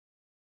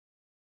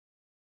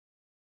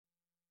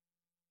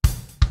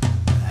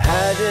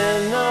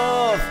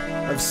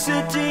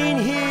sitting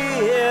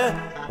here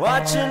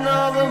watching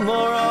all the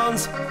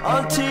morons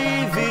on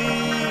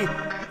TV.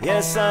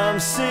 Yes, I'm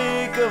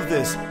sick of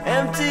this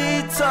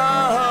empty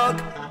talk,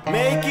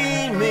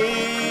 making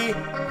me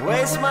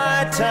waste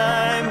my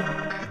time.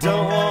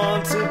 Don't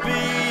want to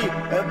be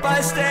a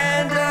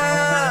bystander.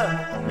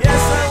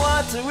 Yes, I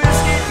want to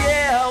risk it,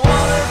 yeah, I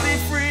wanna be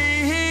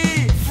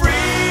free.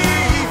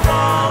 Free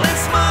fall and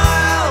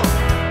smile.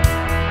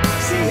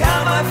 See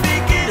how my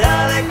feet get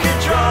out of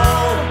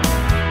control.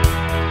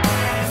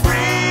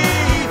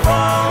 Free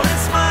fall and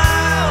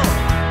smile.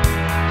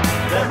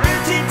 The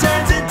routine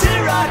turns into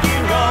rock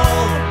and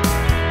roll.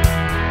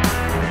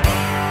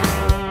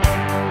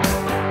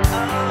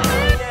 Oh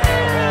yeah.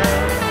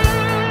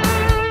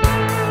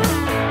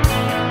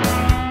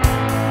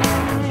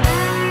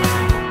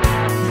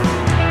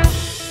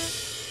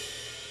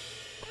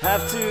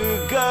 Have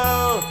to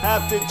go,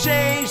 have to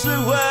change the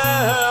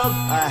world.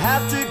 I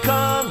have to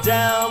calm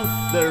down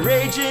the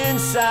rage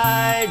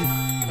inside.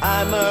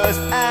 I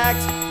must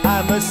act,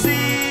 I must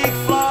see